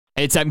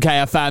It's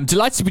MKFM.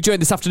 Delighted to be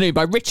joined this afternoon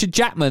by Richard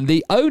Jackman,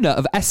 the owner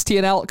of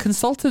ST&L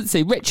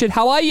Consultancy. Richard,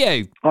 how are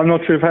you? I'm not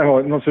too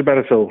bad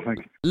at all, thank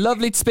you.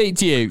 Lovely to speak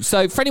to you.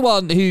 So for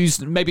anyone who's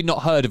maybe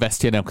not heard of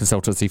ST&L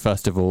Consultancy,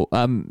 first of all,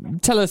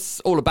 tell us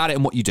all about it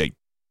and what you do.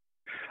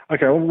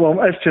 Okay, well,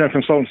 ST&L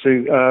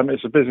Consultancy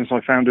is a business I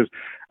founded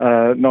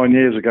 9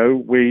 years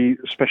ago. We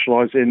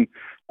specialise in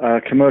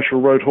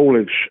commercial road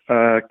haulage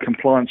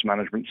compliance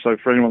management. So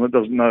for anyone that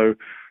doesn't know,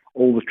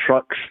 all the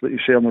trucks that you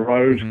see on the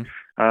road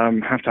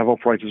have to have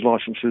operators'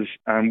 licences,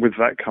 and with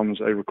that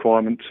comes a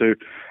requirement to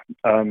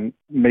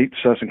meet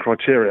certain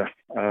criteria.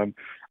 And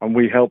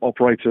we help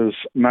operators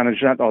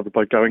manage that either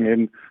by going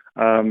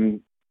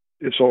in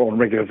sort of on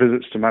regular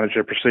visits to manage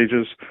their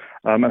procedures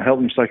and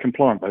help them stay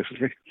compliant,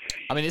 basically.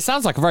 I mean, it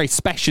sounds like a very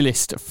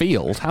specialist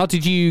field. How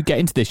did you get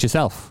into this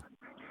yourself?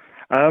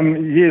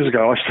 Years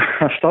ago,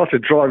 I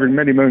started driving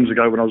many moons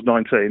ago when I was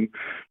 19,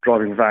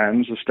 driving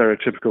vans, a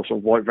stereotypical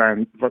sort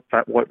of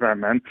fat white van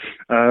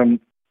man.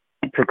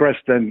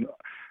 Progressed then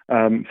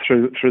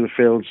through the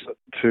fields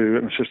to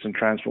an assistant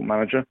transport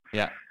manager.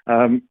 Yeah.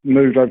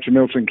 Moved over to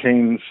Milton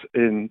Keynes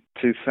in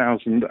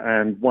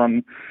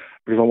 2001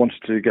 because I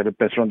wanted to get a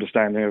better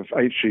understanding of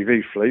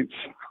HGV fleets.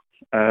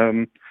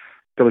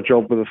 Got a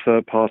job with a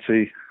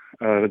third-party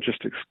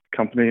logistics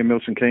company in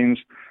Milton Keynes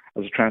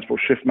as a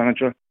transport shift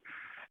manager.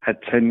 Had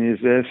 10 years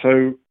there.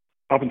 So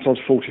up until I was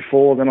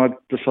 44, then I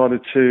decided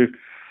to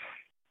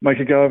make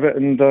a go of it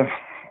and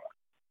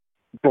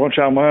branch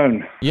out on my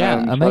own.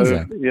 Yeah,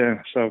 amazing.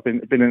 So I've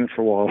been in it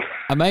for a while.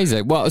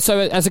 Amazing. Well, so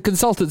as a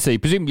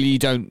consultancy, presumably you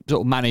don't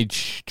sort of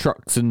manage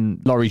trucks and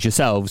lorries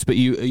yourselves, but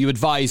you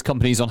advise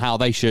companies on how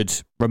they should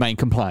remain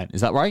compliant.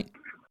 Is that right?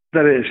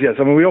 That is, yes.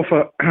 I mean, we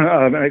offer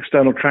an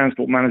external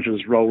transport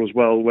manager's role as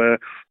well, where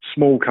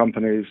small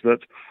companies that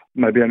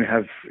maybe only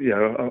have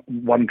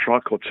one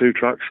truck or two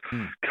trucks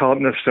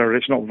can't necessarily.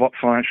 It's not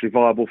financially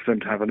viable for them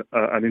to have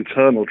an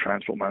internal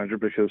transport manager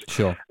because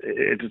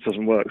it just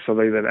doesn't work. So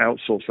they then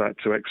outsource that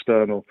to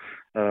external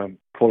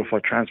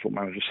qualified transport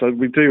managers. So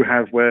we do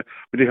have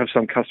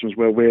some customers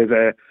where we're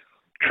their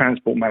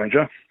transport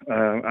manager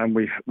and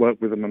we work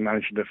with them and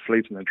managing their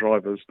fleet and their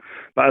drivers.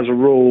 But as a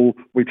rule,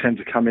 we tend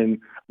to come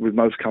in with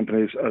most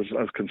companies as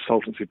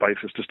consultancy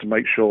basis just to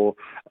make sure,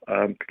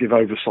 give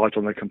oversight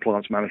on their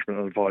compliance management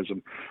and advise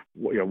them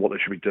what they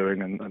should be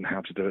doing and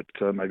how to do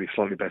it maybe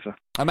slightly better.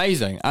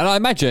 Amazing. And I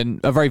imagine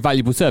a very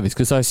valuable service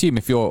because I assume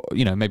if you're,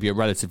 maybe a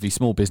relatively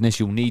small business,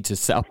 you'll need to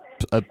set up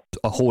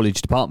a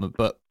haulage department,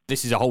 but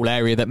this is a whole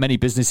area that many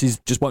businesses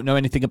just won't know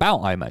anything about,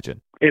 I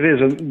imagine. It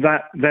is, and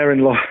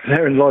therein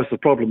lies the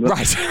problem.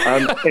 Right.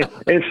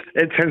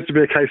 It tends to be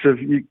a case of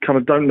you kind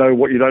of don't know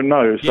what you don't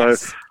know.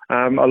 Yes. So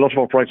a lot of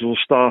operators will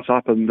start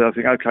up and they'll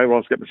think, okay, well,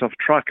 I'll get myself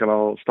a truck and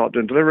I'll start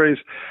doing deliveries.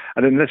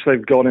 And unless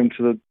they've gone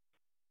into the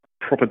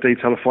proper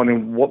detail of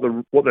finding what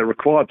they're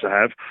required to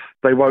have,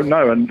 they won't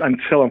know. And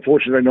until,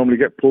 unfortunately, they normally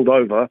get pulled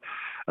over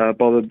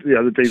by the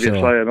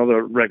DVSA and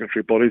other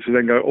regulatory bodies who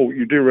then go, oh,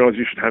 you do realise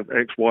you should have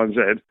X, Y, and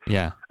Z.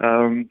 Yeah.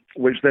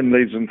 Which then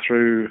leads them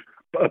through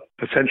a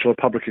potential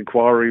public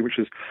inquiry, which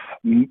is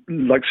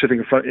like sitting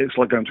in front. It's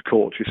like going to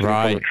court. You sit in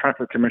front of a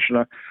traffic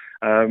commissioner,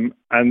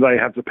 and they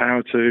have the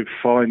power to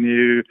fine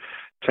you,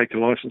 take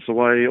your license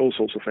away, all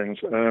sorts of things.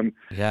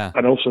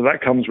 And also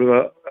that comes with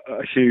a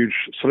huge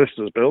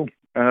solicitor's bill.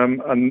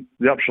 And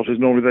the upshot is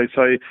normally they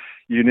say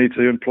you need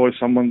to employ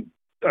someone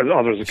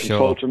either as a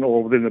consultant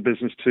or within the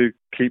business to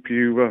keep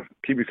you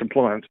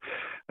compliant.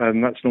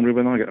 And that's normally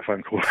when I get a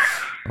phone call.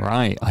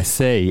 Right, I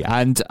see.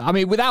 And I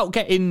mean, without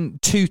getting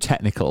too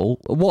technical,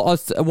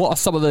 what are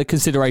some of the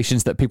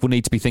considerations that people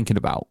need to be thinking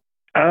about?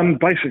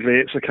 Basically,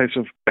 it's a case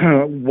of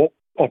what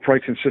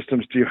operating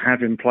systems do you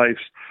have in place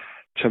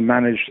to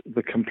manage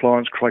the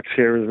compliance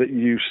criteria that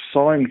you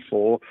sign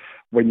for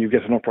when you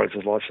get an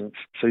operator's license.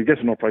 So you get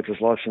an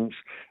operator's license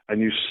and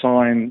you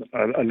sign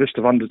a list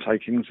of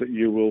undertakings that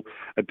you will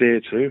adhere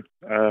to,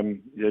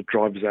 your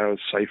driver's hours,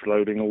 safe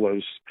loading, all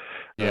those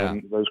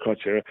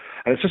criteria.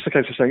 And it's just a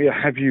case of saying,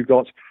 have you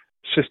got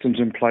systems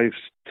in place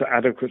to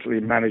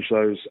adequately manage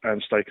those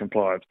and stay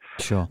compliant?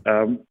 Sure.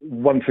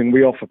 One thing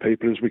we offer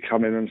people is we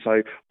come in and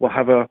say, well,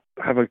 have a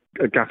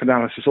gap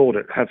analysis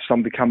audit. Have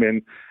somebody come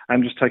in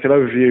and just take an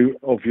overview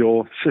of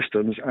your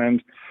systems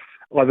and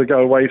either go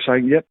away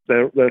saying, yep,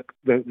 they're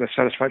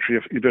satisfactory,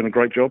 you're doing a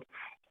great job,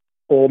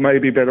 or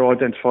maybe better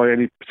identify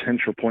any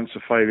potential points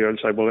of failure and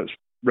say, well, let's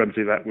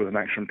remedy that with an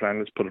action plan.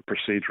 Let's put a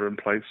procedure in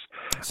place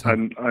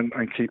and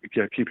keep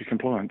you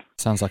compliant.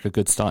 Sounds like a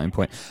good starting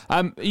point.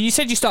 You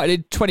said you started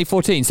in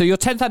 2014, so your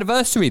 10th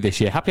anniversary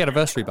this year. Happy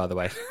anniversary, by the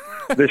way.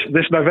 this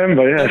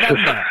November, yes.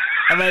 November.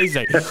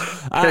 Amazing.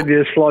 10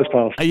 years flies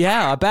past.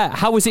 Yeah, I bet.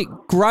 How has it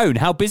grown?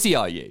 How busy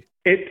are you?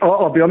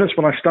 I'll be honest,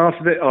 when I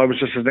started it, I was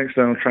just an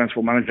external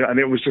transport manager,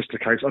 and it was just a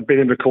case. I'd been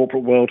in the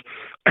corporate world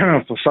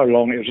for so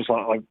long, it was just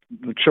like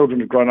the children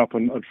had grown up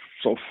and had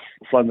sort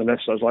of flown the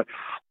nest. So I was like,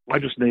 I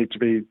just need to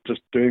be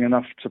just doing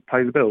enough to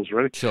pay the bills,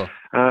 really. Sure.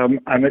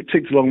 And it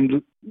ticked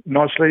along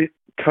nicely.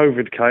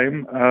 COVID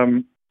came.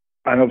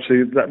 and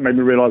obviously that made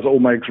me realise that all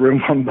my eggs were in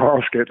one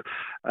basket.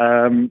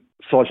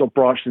 So I sort of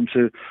branched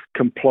into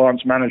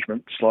compliance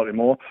management slightly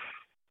more,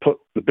 put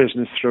the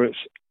business through its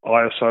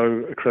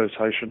ISO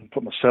accreditation,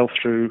 put myself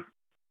through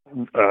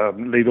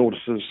lead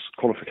auditors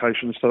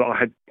qualifications so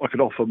that I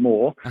could offer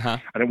more, and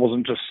it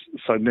wasn't just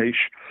so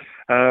niche.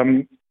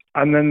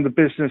 And then the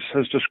business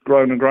has just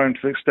grown and grown to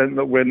the extent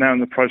that we're now in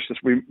the process.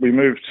 We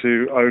moved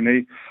to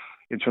Oney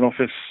into an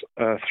office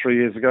 3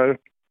 years ago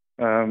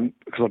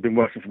because I've been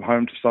working from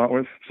home to start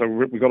with. So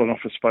we got an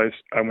office space,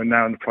 and we're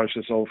now in the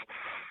process of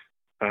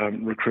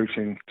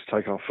recruiting to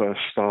take our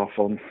first staff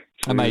on.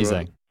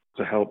 Amazing.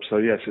 To help. So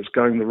yes, it's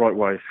going the right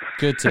way.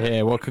 Good to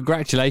hear. Well,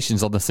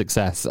 congratulations on the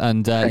success.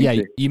 And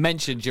you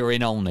mentioned you're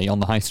in Olney on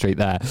the high street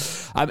there.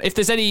 If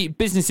there's any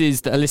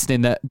businesses that are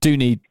listening that do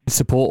need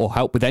support or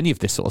help with any of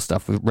this sort of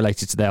stuff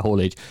related to their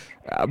haulage,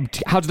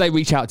 how do they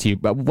reach out to you?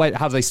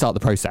 How do they start the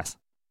process?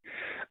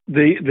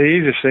 The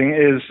easiest thing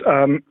is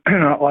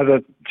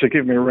either to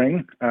give me a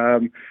ring.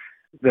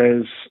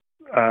 There's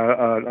a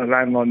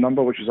landline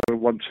number, which is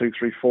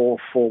 01234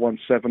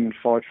 417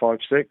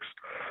 556.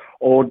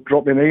 Or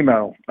drop me an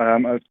email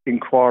at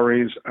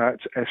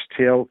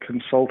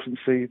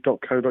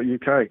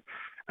inquiries@stlconsultancy.co.uk.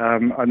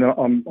 And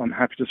I'm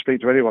happy to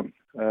speak to anyone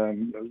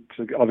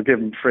to either give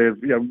them free.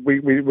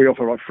 We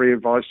offer like free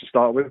advice to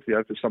start with.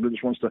 If somebody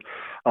just wants to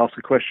ask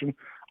a question,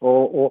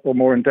 or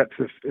more in depth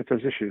if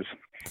there's issues.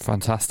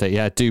 Fantastic.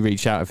 Yeah, do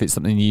reach out if it's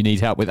something you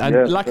need help with. And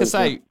I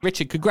say,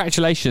 Richard,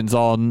 congratulations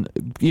on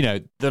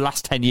the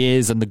last 10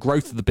 years and the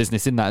growth of the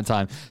business in that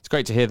time. It's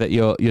great to hear that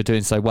you're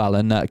doing so well,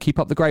 and keep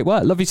up the great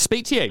work. Lovely to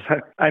speak to you.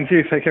 And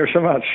you, take care so much.